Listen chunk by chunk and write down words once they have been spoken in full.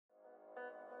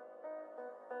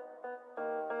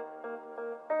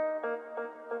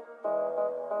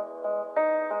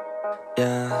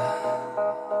yeah.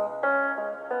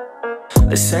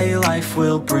 They say life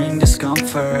will bring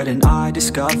discomfort, and I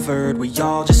discovered we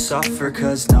all just suffer,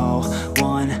 'cause no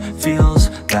one feels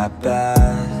that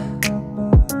bad.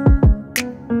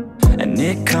 And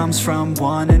it comes from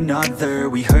one another.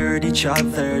 We hurt each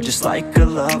other just like a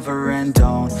lover, and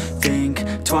don't think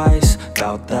twice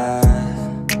about that.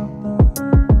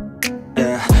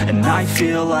 Yeah, and I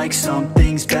feel like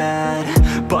something's bad,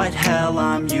 but hell,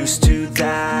 I'm used to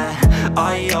that.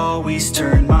 I always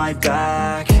turn my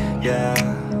back, yeah.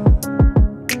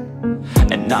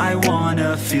 And I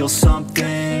wanna feel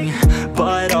something,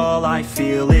 but all I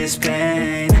feel is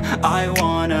pain. I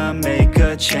wanna make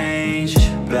a change,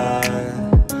 bad.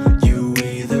 You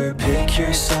either pick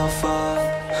yourself up,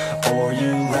 or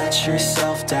you let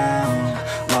yourself down.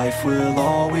 Life will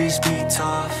always be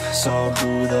tough, so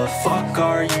who the fuck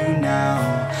are you now?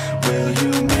 Will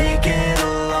you make it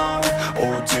alone,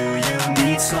 or do you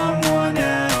need someone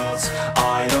else?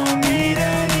 I don't need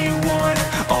anyone,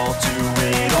 I'll do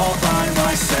it all by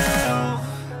myself.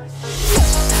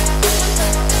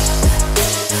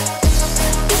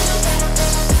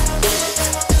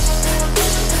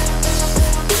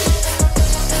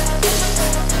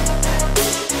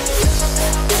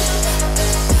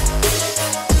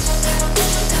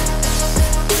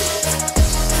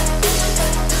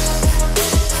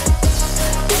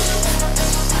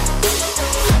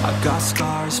 Got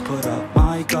scars, put up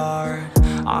my guard.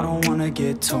 I don't wanna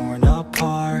get torn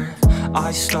apart.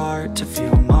 I start to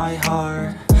feel my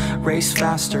heart race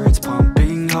faster, it's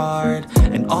pumping hard.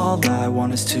 And all I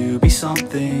want is to be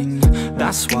something.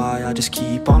 That's why I just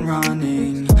keep on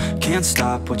running. Can't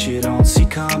stop what you don't see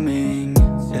coming.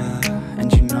 Yeah, and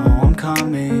you know I'm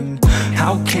coming.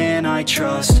 How can I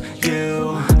trust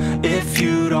you if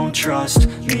you don't trust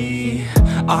me?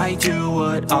 I do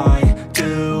what I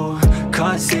do,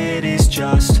 'cause it is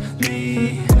just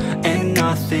me, and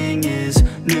nothing is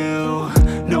new.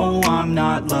 No, I'm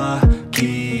not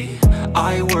lucky.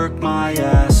 I work my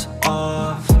ass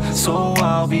off, so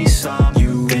I'll be some.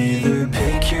 You either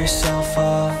pick yourself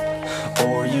up,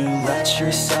 or you let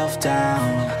yourself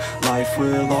down. Life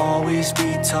will always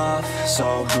be tough,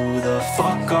 so who the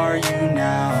fuck are you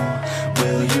now?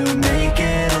 Will you make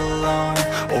it alone,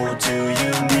 or do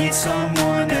you need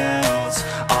someone else?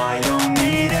 I don't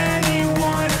need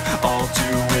anyone, I'll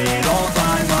do it all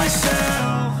by myself.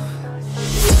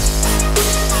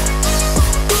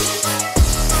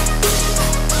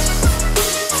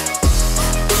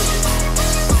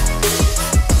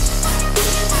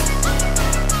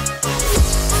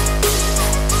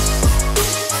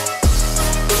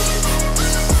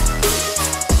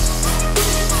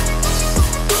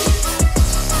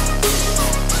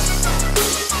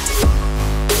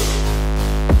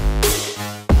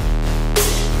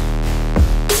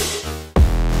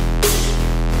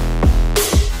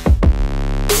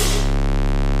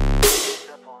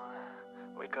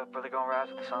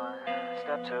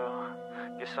 Step 2,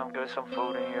 get some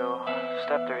food in you.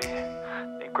 Step 3,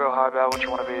 think real hard about what you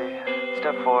want to be.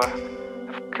 Step 4,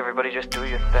 everybody just do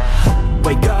your thing.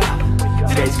 Wake up,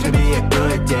 today's gonna be a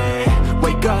good day.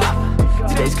 Wake up,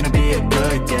 today's gonna be a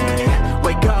good day.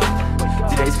 Wake up,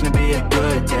 today's gonna be a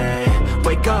good day.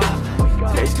 Wake up,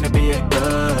 today's gonna be a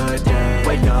good day.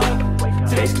 Wake up,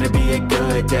 today's gonna be a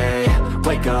good day.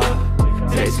 Wake up,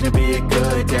 today's gonna be a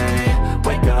good day.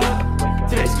 Wake up,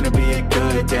 today's gonna be a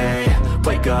good day.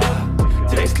 Wake up,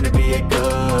 today's gonna be a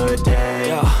good day.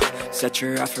 Yo, set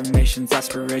your affirmations,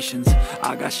 aspirations.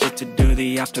 I got shit to do,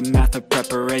 the aftermath of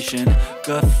preparation.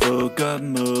 Good food, good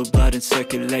mood, blood in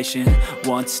circulation.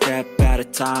 One step at a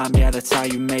time, yeah, that's how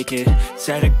you make it.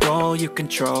 Set a goal you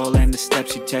control, and the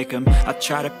steps you take them. I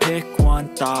try to pick one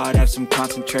thought, have some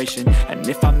concentration. And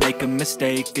if I make a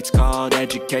mistake, it's called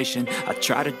education. I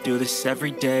try to do this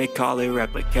every day, call it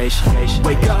replication.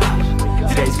 Wake up,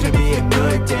 today's gonna be a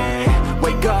good day.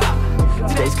 Wake up,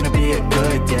 today's gonna be a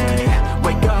good day.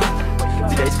 Wake up,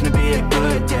 today's gonna be a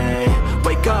good day.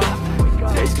 Wake up,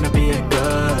 today's gonna be a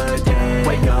good day.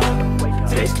 Wake up,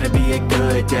 today's gonna be a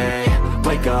good day.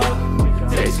 Wake up,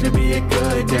 today's gonna be a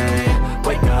good day.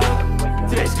 Wake up,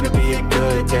 today's gonna be a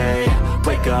good day.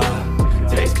 Wake up,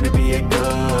 today's gonna be a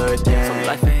good day. So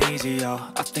life ain't easy, yo,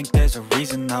 I think there's a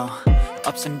reason though.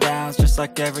 Ups and downs, just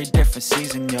like every different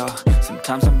season, yo.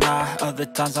 Sometimes I'm high, other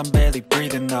times I'm barely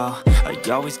breathing, though. I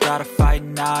always gotta fight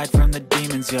and hide from the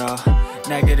demons, yo.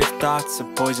 Negative thoughts are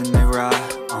poison, they rot.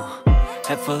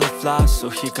 Head full of flies, so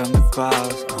here come the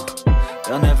clouds.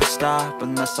 They'll never stop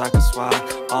unless I can swap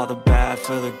all the bad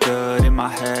for the good in my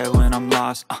head when I'm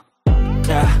lost.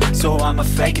 Yeah, so I'ma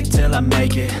fake it till I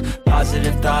make it.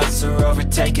 Positive thoughts are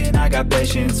overtaken, I got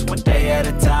patience. One day at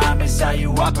a time is how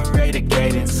you operate a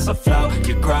cadence. A flow,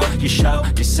 you grow, you show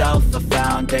yourself a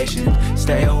foundation.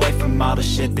 Stay away from all the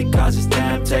shit that causes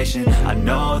temptation. I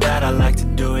know that I like to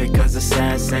do it cause it's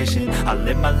sensation. I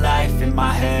live my life in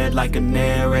my head like a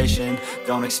narration.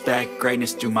 Don't expect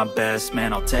greatness, do my best,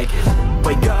 man, I'll take it.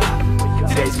 Wake up,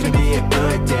 today's gonna be a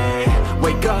good day.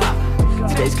 Wake up,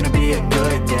 today's gonna be a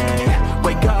good day.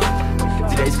 Wake up,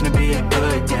 today's gonna be a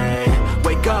good day.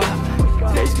 Wake up,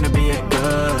 today's gonna be a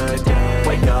good day.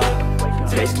 Wake up,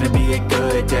 today's gonna be a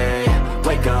good day.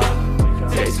 Wake up,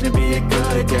 today's gonna be a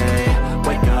good day.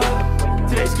 Wake up,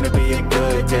 today's gonna be a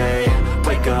good day.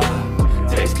 Wake up,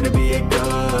 today's gonna be a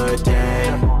good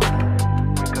day.